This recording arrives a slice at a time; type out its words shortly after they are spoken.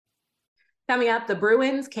Coming up, the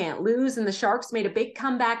Bruins can't lose, and the Sharks made a big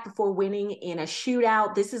comeback before winning in a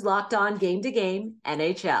shootout. This is Locked On Game to Game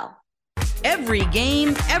NHL. Every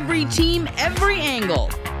game, every team, every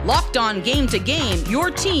angle. Locked On Game to Game,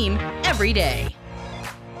 your team every day.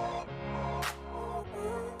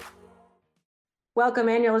 Welcome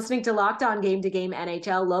in. You're listening to Locked On Game to Game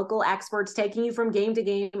NHL, local experts taking you from game to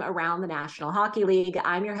game around the National Hockey League.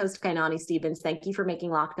 I'm your host, Kainani Stevens. Thank you for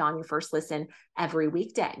making Locked On your first listen every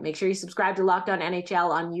weekday. Make sure you subscribe to Locked On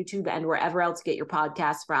NHL on YouTube and wherever else you get your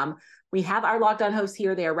podcasts from. We have our Locked On hosts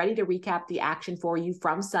here. They are ready to recap the action for you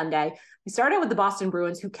from Sunday. We started with the Boston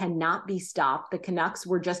Bruins, who cannot be stopped. The Canucks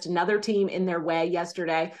were just another team in their way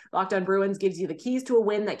yesterday. Locked On Bruins gives you the keys to a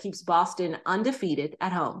win that keeps Boston undefeated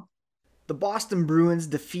at home. The Boston Bruins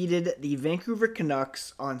defeated the Vancouver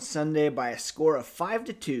Canucks on Sunday by a score of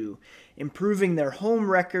 5-2, improving their home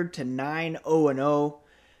record to 9-0-0,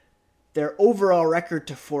 their overall record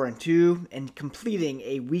to 4-2, and completing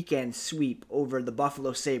a weekend sweep over the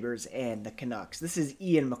Buffalo Sabres and the Canucks. This is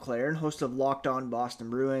Ian McLaren, host of Locked On Boston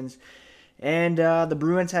Bruins. And the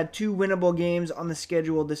Bruins had two winnable games on the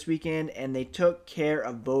schedule this weekend, and they took care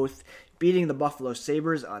of both, beating the Buffalo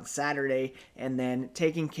Sabres on Saturday and then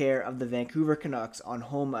taking care of the Vancouver Canucks on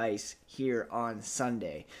home ice here on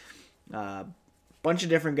Sunday. Bunch of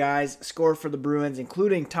different guys scored for the Bruins,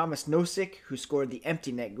 including Thomas Nosek, who scored the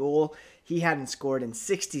empty net goal. He hadn't scored in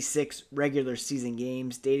 66 regular season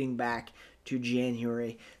games dating back to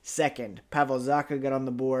January 2nd. Pavel Zacha got on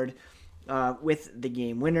the board with the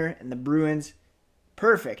game winner, and the Bruins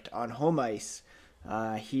perfect on home ice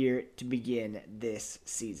here to begin this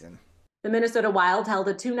season. The Minnesota Wild held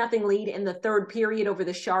a 2-0 lead in the third period over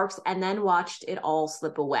the Sharks and then watched it all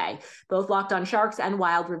slip away. Both Locked On Sharks and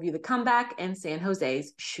Wild review the comeback and San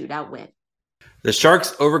Jose's shootout win. The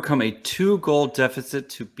Sharks overcome a 2-goal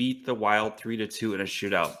deficit to beat the Wild 3-2 in a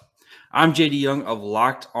shootout. I'm JD Young of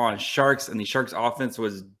Locked On Sharks, and the Sharks offense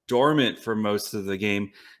was dormant for most of the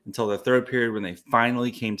game until the third period when they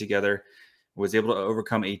finally came together, was able to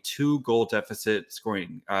overcome a 2-goal deficit,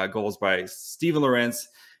 scoring goals by Steven Lorentz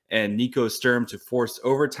and Nico Sturm to force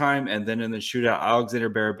overtime. And then in the shootout, Alexander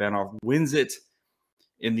Barabanov wins it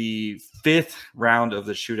in the fifth round of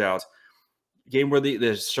the shootout. Game where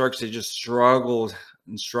the Sharks, they just struggled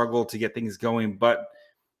to get things going. But,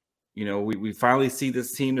 you know, we finally see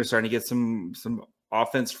this team. They're starting to get some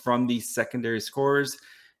offense from the secondary scorers.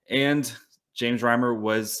 And James Reimer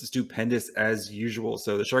was stupendous as usual.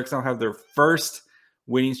 So the Sharks now have their first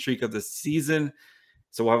winning streak of the season.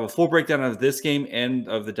 So we'll have a full breakdown of this game and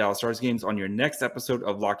of the Dallas Stars games on your next episode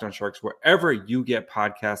of Locked On Sharks, wherever you get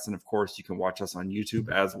podcasts. And, of course, you can watch us on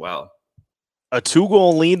YouTube as well. A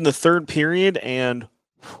 2-goal lead in the third period, and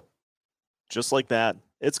just like that,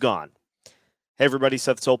 it's gone. Hey, everybody.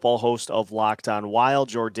 Seth Topal, host of Locked On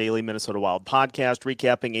Wild, your daily Minnesota Wild podcast,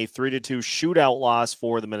 recapping a 3-2 shootout loss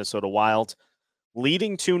for the Minnesota Wild.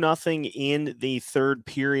 Leading 2-0 in the third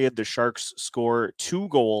period, the Sharks score 2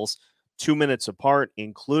 goals 2 minutes apart,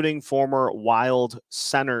 including former Wild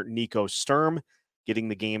center Nico Sturm getting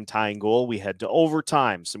the game-tying goal. We head to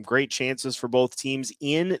overtime. Some great chances for both teams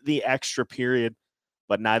in the extra period,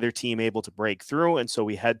 but neither team able to break through, and so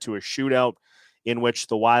we head to a shootout in which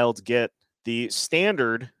the Wild get the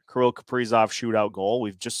standard Kirill Kaprizov shootout goal.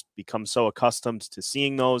 We've just become so accustomed to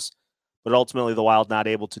seeing those, but ultimately the Wild not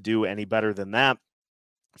able to do any better than that.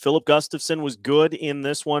 Philip Gustafsson was good in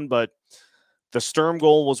this one, but the Sturm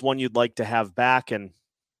goal was one you'd like to have back, and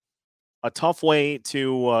a tough way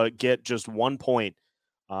to get just 1 point.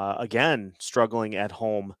 Again, struggling at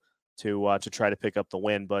home to try to pick up the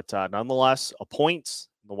win, but nonetheless, a point.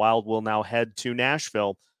 The Wild will now head to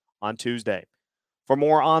Nashville on Tuesday. For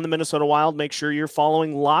more on the Minnesota Wild, make sure you're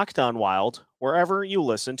following Locked On Wild wherever you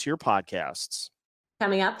listen to your podcasts.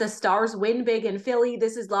 Coming up, the Stars win big in Philly.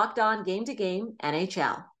 This is Locked On Game to Game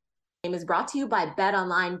NHL. Game is brought to you by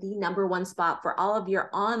BetOnline, the #1 spot for all of your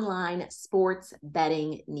online sports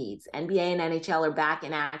betting needs. NBA and NHL are back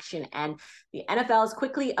in action, and the NFL is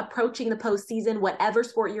quickly approaching the postseason. Whatever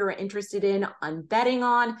sport you're interested in betting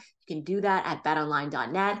on, you can do that at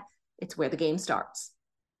betonline.net. It's where the game starts.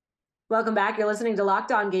 Welcome back. You're listening to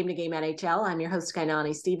Locked On Game to Game NHL. I'm your host,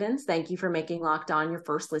 Kainani Stevens. Thank you for making Locked On your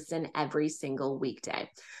first listen every single weekday.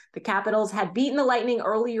 The Capitals had beaten the Lightning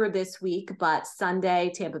earlier this week, but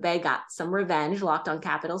Sunday, Tampa Bay got some revenge. Locked On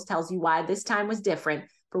Capitals tells you why this time was different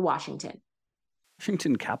for Washington.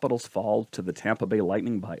 Washington Capitals fall to the Tampa Bay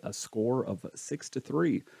Lightning by a score of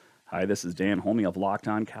 6-3. Hi, this is Dan Holme of Locked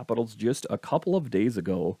On Capitals. Just a couple of days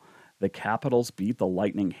ago, the Capitals beat the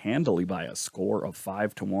Lightning handily by a score of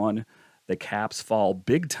 5-1. The Caps fall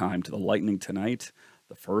big time to the Lightning tonight.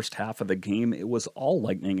 The first half of the game, it was all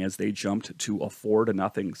Lightning as they jumped to a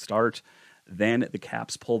 4-0 start. Then the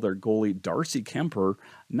Caps pulled their goalie Darcy Kemper,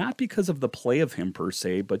 not because of the play of him per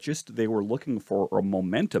se, but just they were looking for a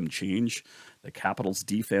momentum change. The Capitals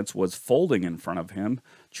defense was folding in front of him.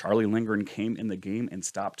 Charlie Lindgren came in the game and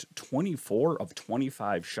stopped 24 of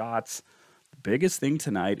 25 shots. The biggest thing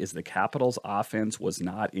tonight is the Capitals offense was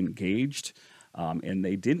not engaged, and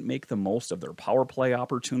they didn't make the most of their power play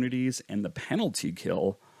opportunities, and the penalty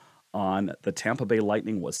kill on the Tampa Bay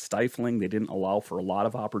Lightning was stifling. They didn't allow for a lot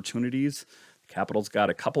of opportunities. The Capitals got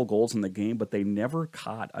a couple goals in the game, but they never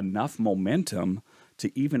caught enough momentum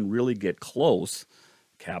to even really get close.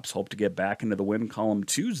 Caps hope to get back into the win column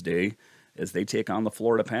Tuesday as they take on the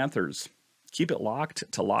Florida Panthers. Keep it locked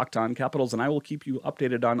to Locked On Capitals, and I will keep you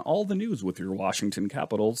updated on all the news with your Washington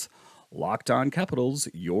Capitals. Locked On Capitals,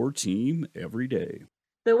 your team every day.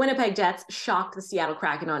 The Winnipeg Jets shocked the Seattle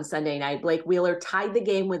Kraken on Sunday night. Blake Wheeler tied the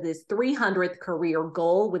game with his 300th career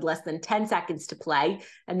goal with less than 10 seconds to play.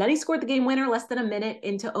 And then he scored the game winner less than a minute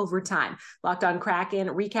into overtime. Locked On Kraken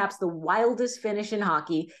recaps the wildest finish in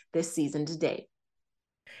hockey this season to date.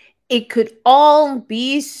 It could all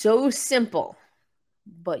be so simple,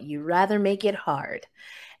 but you rather make it hard.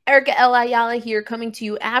 Erica El Ayala here, coming to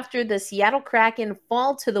you after the Seattle Kraken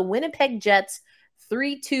fall to the Winnipeg Jets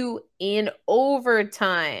 3-2 in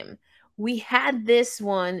overtime. We had this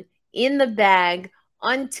one in the bag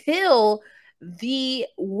until the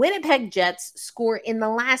Winnipeg Jets score in the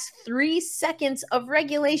last 3 seconds of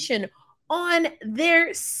regulation on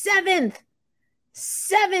their seventh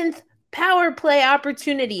power play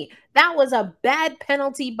opportunity. That was a bad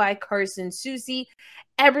penalty by Carson Soucy.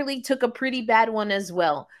 Eberle took a pretty bad one as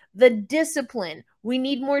well. The discipline. We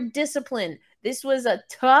need more discipline. This was a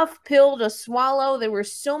tough pill to swallow. There were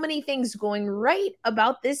so many things going right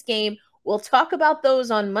about this game. We'll talk about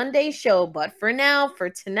those on Monday's show. But for now,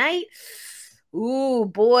 for tonight, ooh,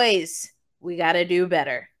 boys, we got to do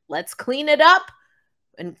better. Let's clean it up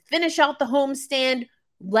and finish out the homestand.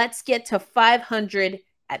 Let's get to 500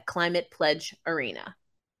 at Climate Pledge Arena.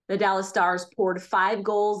 The Dallas Stars poured 5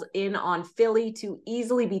 goals in on Philly to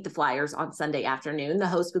easily beat the Flyers on Sunday afternoon. The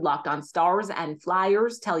hosts with Locked On Stars and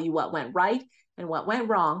Flyers tell you what went right and what went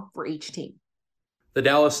wrong for each team. The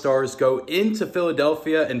Dallas Stars go into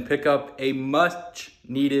Philadelphia and pick up a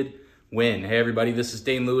much-needed win. Hey, everybody, this is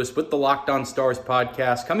Dane Lewis with the Locked On Stars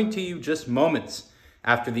podcast, coming to you just moments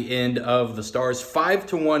after the end of the Stars'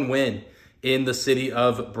 5-1 win in the city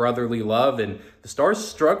of brotherly love. And the Stars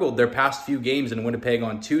struggled their past few games in Winnipeg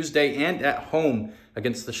on Tuesday and at home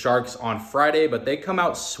against the Sharks on Friday, but they come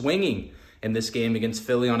out swinging in this game against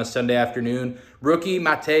Philly on a Sunday afternoon. Rookie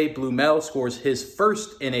Matej Blumel scores his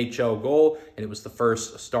first NHL goal, and it was the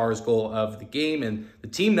first Stars goal of the game, and the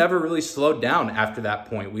team never really slowed down after that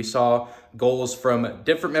point. We saw goals from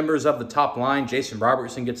different members of the top line. Jason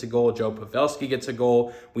Robertson gets a goal. Joe Pavelski gets a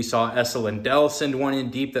goal. We saw Esa Lindell send one in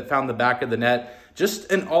deep that found the back of the net.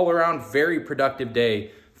 Just an all-around very productive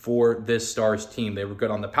day for this Stars team. They were good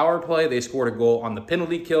on the power play. They scored a goal on the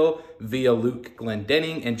penalty kill via Luke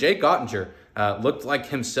Glendening. And Jake Ottinger looked like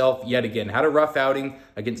himself yet again. Had a rough outing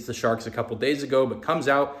against the Sharks a couple days ago, but comes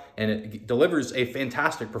out and it delivers a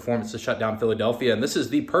fantastic performance to shut down Philadelphia. And this is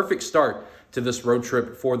the perfect start to this road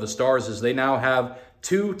trip for the Stars, as they now have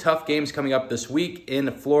 2 tough games coming up this week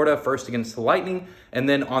in Florida, first against the Lightning and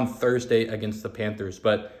then on Thursday against the Panthers.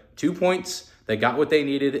 But 2 points. They got what they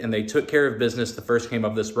needed, and they took care of business the first game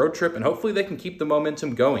of this road trip, and hopefully they can keep the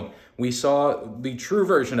momentum going. We saw the true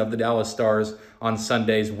version of the Dallas Stars on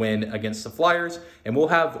Sunday's win against the Flyers, and we'll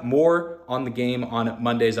have more on the game on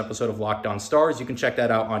Monday's episode of Locked On Stars. You can check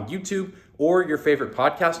that out on YouTube or your favorite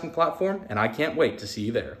podcasting platform, and I can't wait to see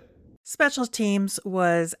you there. Special teams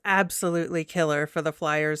was absolutely killer for the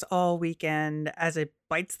Flyers all weekend as it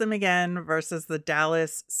bites them again versus the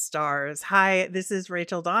Dallas Stars. Hi, this is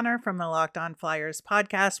Rachel Donner from the Locked On Flyers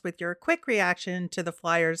podcast with your quick reaction to the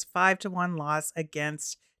Flyers' 5-1 loss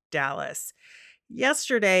against Dallas.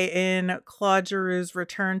 Yesterday, in Claude Giroux's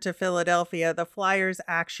return to Philadelphia, the Flyers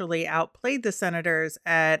actually outplayed the Senators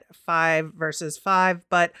at 5-5,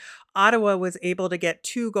 but Ottawa was able to get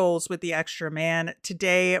 2 goals with the extra man.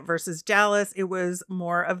 Today versus Dallas, it was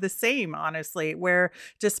more of the same, honestly, where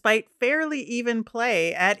despite fairly even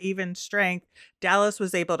play at even strength, Dallas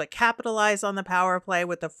was able to capitalize on the power play,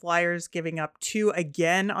 with the Flyers giving up 2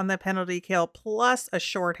 again on the penalty kill, plus a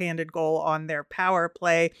shorthanded goal on their power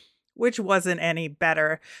play. which wasn't any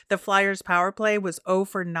better. The Flyers' power play was 0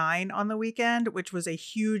 for 9 on the weekend, which was a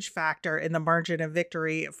huge factor in the margin of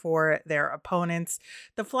victory for their opponents.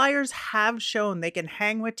 The Flyers have shown they can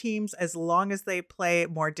hang with teams as long as they play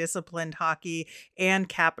more disciplined hockey and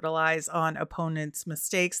capitalize on opponents'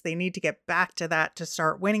 mistakes. They need to get back to that to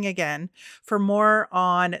start winning again. For more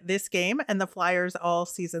on this game and the Flyers all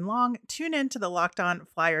season long, tune in to the Locked On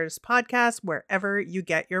Flyers podcast wherever you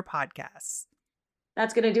get your podcasts.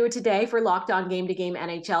 That's going to do it today for Locked On Game to Game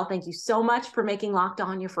NHL. Thank you so much for making Locked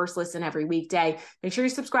On your first listen every weekday. Make sure you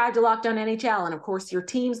subscribe to Locked On NHL and, of course, your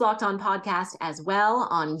team's Locked On podcast as well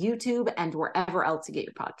on YouTube and wherever else you get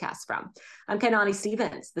your podcasts from. I'm Kenani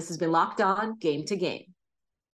Stevens. This has been Locked On Game to Game.